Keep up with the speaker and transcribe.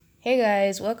Hey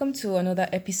guys, welcome to another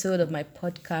episode of my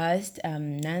podcast.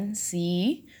 I'm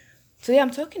Nancy. Today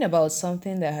I'm talking about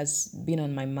something that has been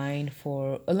on my mind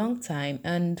for a long time,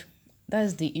 and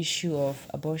that's the issue of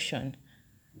abortion.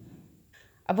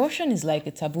 Abortion is like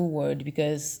a taboo word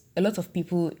because a lot of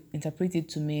people interpret it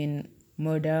to mean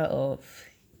murder of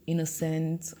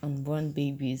innocent unborn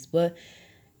babies. But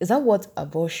is that what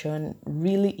abortion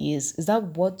really is? Is that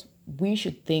what we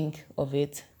should think of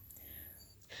it?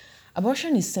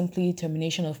 Abortion is simply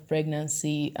termination of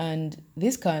pregnancy, and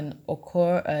this can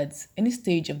occur at any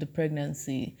stage of the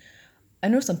pregnancy. I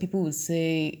know some people would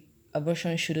say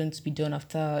abortion shouldn't be done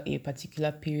after a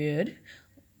particular period,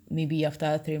 maybe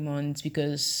after 3 months,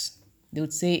 because they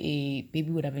would say a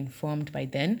baby would have been formed by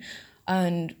then.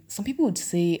 And some people would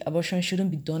say abortion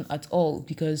shouldn't be done at all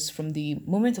because from the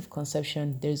moment of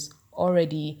conception, there's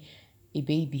already a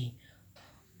baby.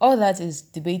 All that is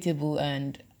debatable,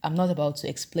 and I'm not about to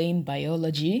explain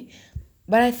biology.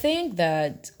 But I think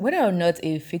that whether or not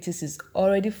a fetus is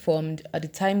already formed at the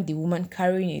time the woman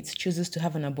carrying it chooses to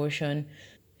have an abortion,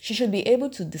 she should be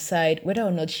able to decide whether or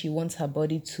not she wants her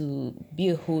body to be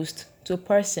a host to a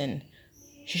person.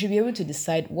 She should be able to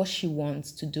decide what she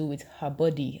wants to do with her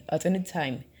body at any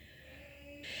time.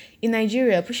 In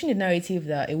Nigeria, pushing the narrative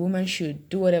that a woman should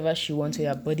do whatever she wants with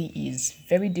her body is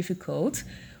very difficult.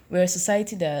 We're a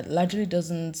society that largely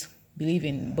doesn't believe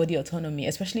in body autonomy,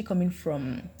 especially coming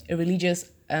from a religious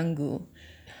angle.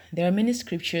 There are many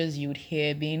scriptures you would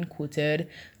hear being quoted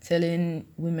telling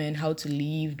women how to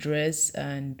live, dress,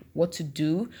 and what to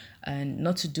do and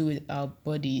not to do with our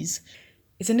bodies.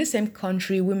 It's in the same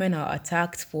country women are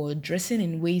attacked for dressing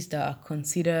in ways that are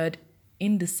considered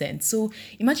indecent. So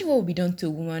imagine what would be done to a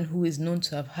woman who is known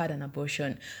to have had an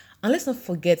abortion. And let's not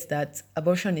forget that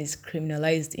abortion is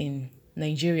criminalized in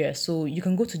Nigeria. So you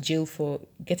can go to jail for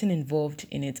getting involved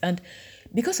in it. And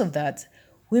because of that,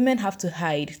 women have to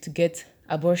hide to get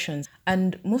abortions.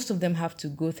 And most of them have to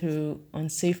go through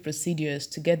unsafe procedures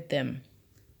to get them.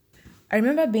 I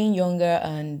remember being younger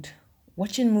and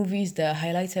watching movies that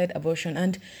highlighted abortion,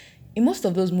 and in most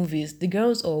of those movies, the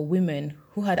girls or women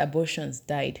who had abortions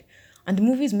died. And the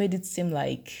movies made it seem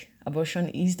like abortion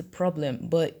is the problem,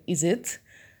 but is it?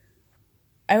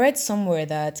 I read somewhere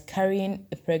that carrying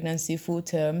a pregnancy full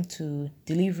term to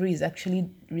delivery is actually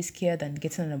riskier than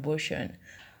getting an abortion.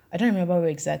 I don't remember where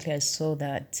exactly I saw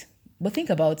that, but think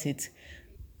about it.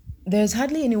 There's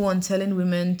hardly anyone telling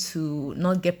women to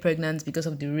not get pregnant because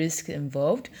of the risk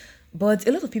involved, but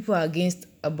a lot of people are against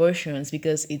abortions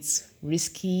because it's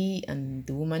risky and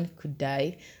the woman could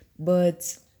die.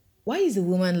 But why is the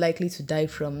woman likely to die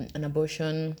from an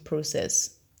abortion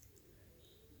process?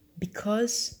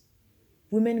 Because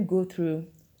women go through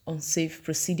unsafe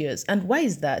procedures. And why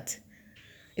is that?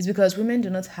 It's because women do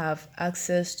not have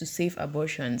access to safe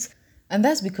abortions. And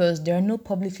that's because there are no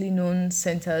publicly known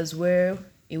centers where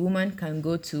a woman can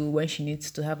go to when she needs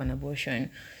to have an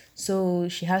abortion. So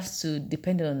she has to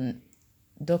depend on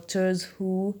doctors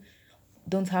who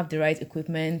don't have the right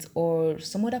equipment or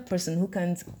some other person who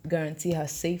can't guarantee her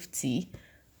safety.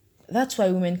 That's why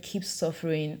women keep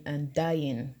suffering and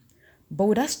dying. But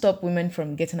would that stop women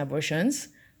from getting abortions?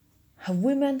 Have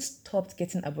women stopped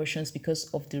getting abortions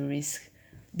because of the risk?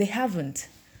 They haven't,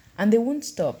 and they won't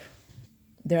stop.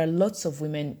 There are lots of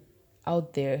women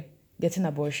out there getting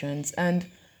abortions, and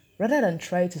rather than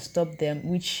try to stop them,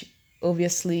 which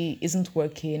obviously isn't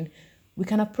working, we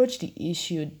can approach the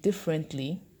issue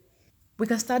differently. We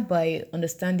can start by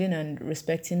understanding and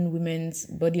respecting women's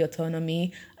body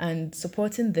autonomy and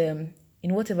supporting them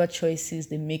in whatever choices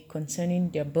they make concerning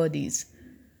their bodies.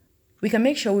 We can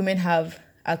make sure women have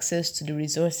access to the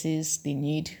resources they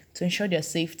need to ensure their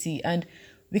safety, and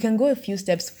we can go a few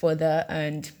steps further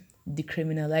and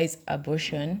decriminalize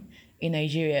abortion in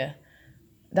Nigeria.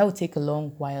 That would take a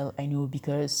long while, I know,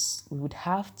 because we would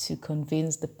have to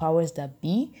convince the powers that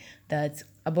be that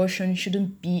abortion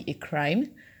shouldn't be a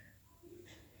crime.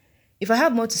 If I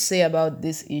have more to say about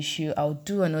this issue, I'll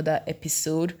do another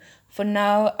episode. For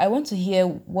now, I want to hear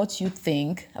what you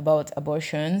think about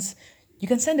abortions. You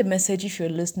can send a message if you're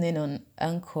listening on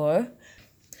Anchor.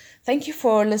 Thank you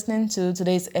for listening to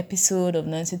today's episode of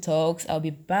Nancy Talks. I'll be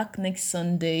back next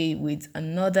Sunday with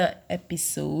another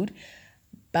episode.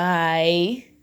 Bye.